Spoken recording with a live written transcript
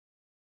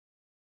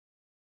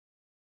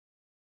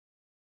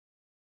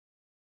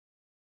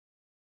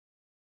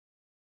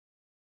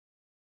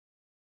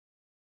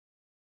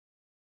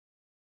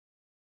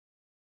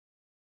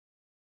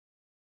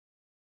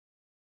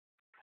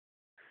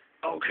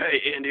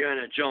Okay,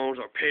 Indiana Jones,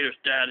 or Peter's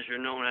dad as you're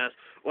known as,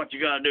 what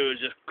you gotta do is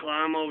just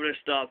climb over this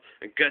stuff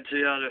and get to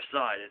the other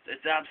side.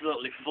 It's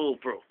absolutely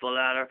foolproof. The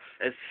ladder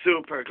is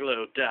super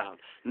glued down.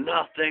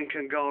 Nothing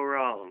can go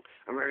wrong.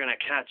 And we're gonna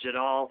catch it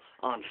all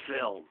on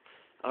film.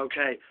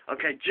 Okay,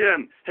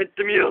 Jim, hit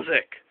the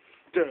music.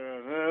 I'm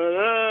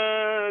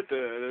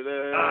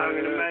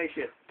gonna make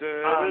it.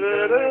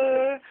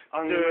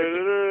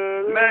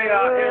 May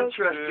I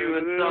interest you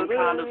in some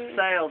kind of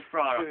sales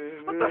product?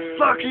 What the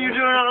fuck are you doing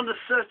on the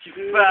set, you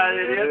fat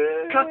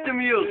idiot? Cut the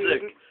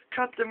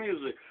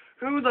music.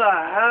 Who the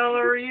hell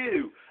are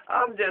you?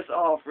 I'm just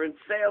offering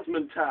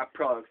salesman type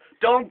products.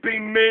 Don't be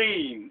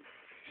mean.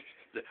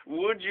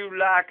 Would you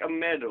like a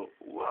medal?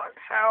 What?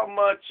 How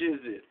much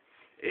is it?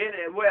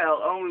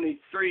 Well, only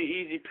 3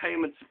 easy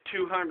payments of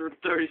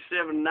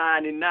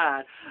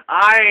 $237.99.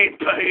 I ain't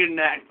paying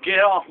that. Get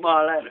off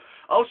my ladder.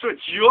 Oh, so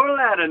it's your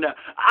ladder now.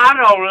 I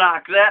don't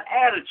like that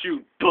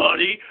attitude,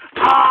 buddy.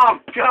 Oh,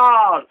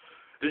 God.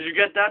 Did you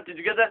get that?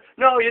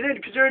 No, you didn't,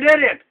 because you're an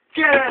idiot.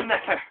 Get in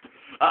there.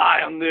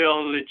 I am the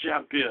only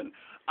champion.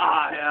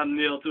 I am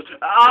the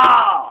ultimate.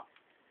 Ah!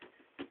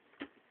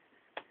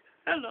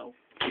 Hello.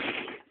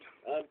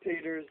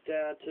 Peter's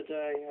dad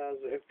today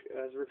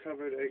has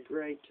recovered a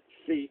great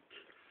feat.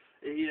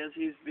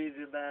 He's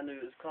the man who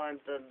has climbed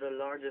the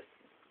largest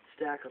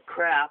stack of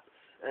crap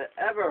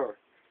ever.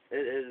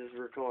 It is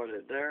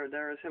recorded. There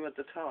is him at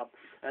the top.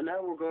 And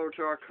now we'll go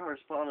to our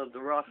correspondent, The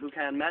Rock, who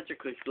can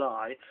magically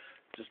fly,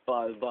 just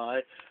by the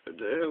by.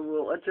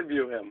 We'll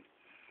interview him.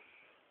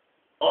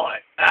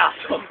 Oi,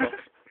 asshole!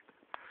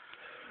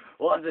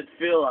 What does it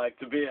feel like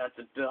to be at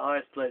the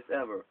highest place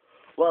ever?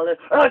 Well, it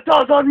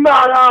doesn't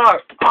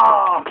matter!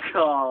 Oh,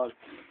 God.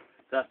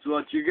 That's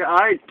what you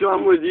got. I ain't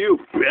done with you,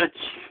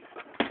 bitch.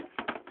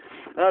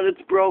 And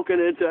it's broken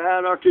into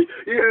anarchy.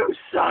 You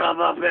son of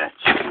a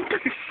bitch.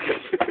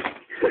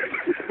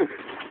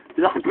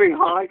 Like being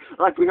high?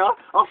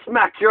 I'll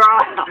smack your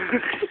ass.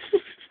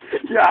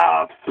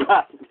 Yeah,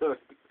 bastard.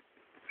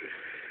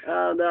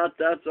 And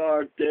that's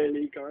our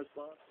daily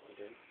correspondence.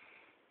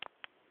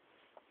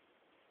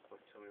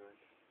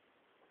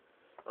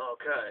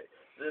 Okay.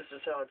 This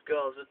is how it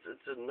goes.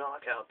 It's a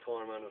knockout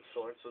tournament of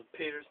sorts with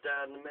Peter's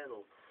dad in the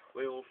middle.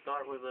 We will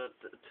start with a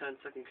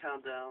 10-second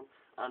countdown,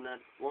 and then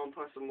one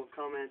person will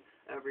come in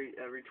every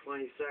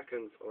 20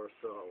 seconds or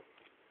so.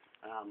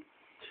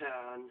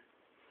 10,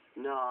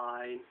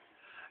 9,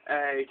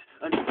 8,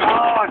 and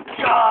oh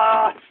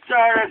God!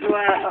 Started to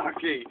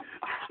anarchy.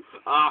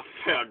 I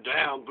fell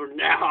down, but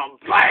now I'm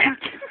back.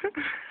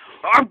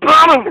 I'm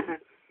bottom.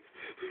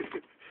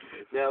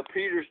 Now,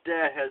 Peter's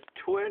dad has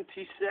 20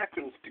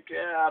 seconds to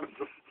get out of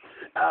the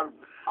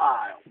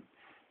aisle.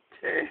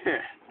 10,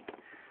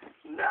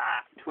 9,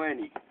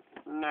 20,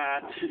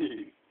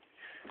 19,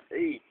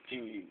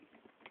 18,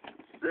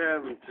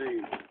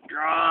 17.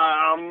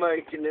 I'm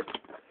making it.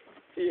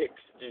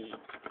 16,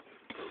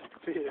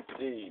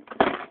 15.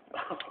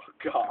 Oh,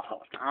 God.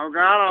 Oh,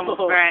 God, I'm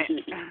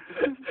faint.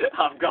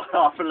 I've got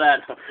off a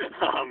ladder.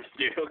 I'm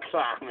still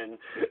climbing.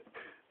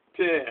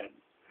 10,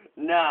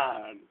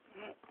 9.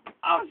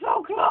 I'm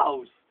so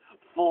close.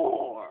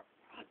 4,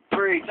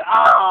 3,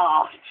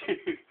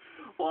 2,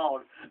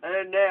 1.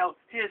 And now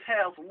his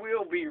house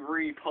will be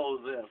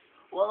repossessed.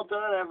 Well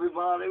done,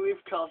 everybody.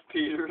 We've cost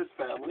Peter, his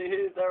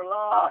family, their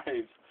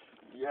lives.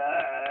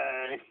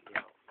 Yay.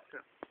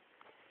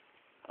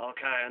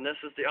 Okay, and this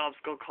is the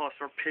obstacle course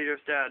for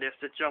Peter's dad. He has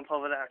to jump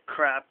over that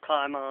crap,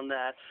 climb on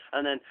that,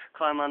 and then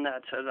climb on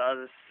that to the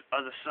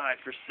other side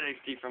for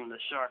safety from the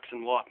sharks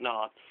and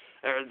whatnot.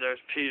 There's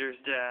Peter's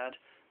dad.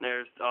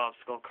 There's the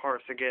obstacle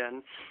course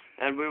again.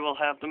 And we will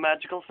have the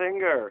magical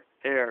finger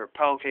here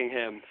poking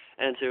him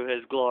into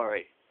his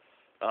glory.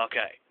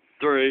 Okay.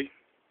 3,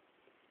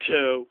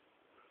 2,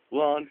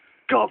 1.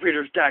 Go,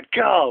 Peter's dad,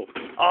 go!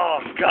 Oh,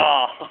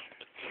 God!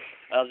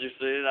 As you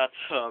see, that's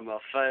a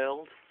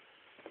failed.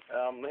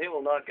 He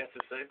will not get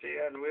to safety,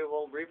 and we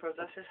will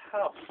repossess his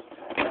house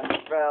and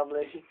his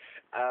family.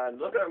 And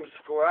look at him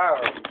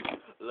squirm.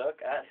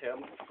 Look at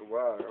him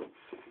squirm.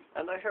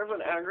 And I heard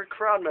an angry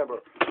crowd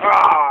member.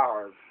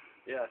 Arrgh!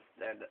 Yes,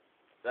 and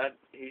that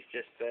he's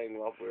just saying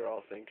what we're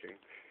all thinking.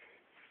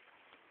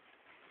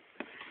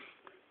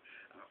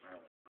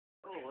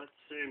 Oh, it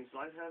seems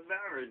like a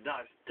very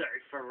nice day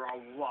for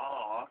a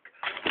walk.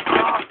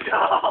 Oh,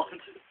 God!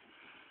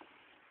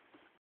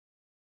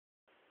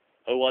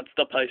 Who wants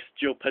to play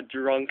stupid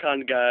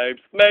drunken games?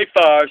 Me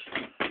first!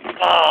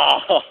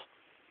 Oh!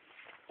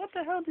 What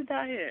the hell did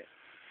I hear?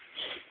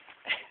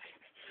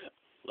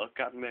 Look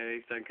at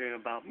me thinking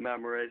about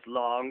memories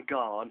long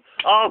gone.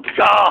 Oh,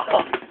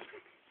 God!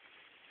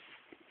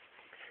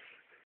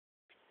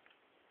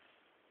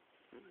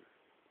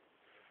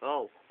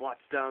 Oh,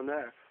 what's down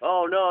there?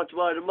 Oh, no, it's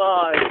my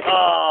demise.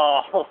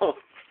 Oh!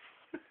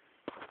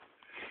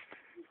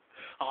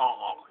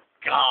 Oh,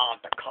 God,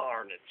 the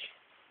carnage.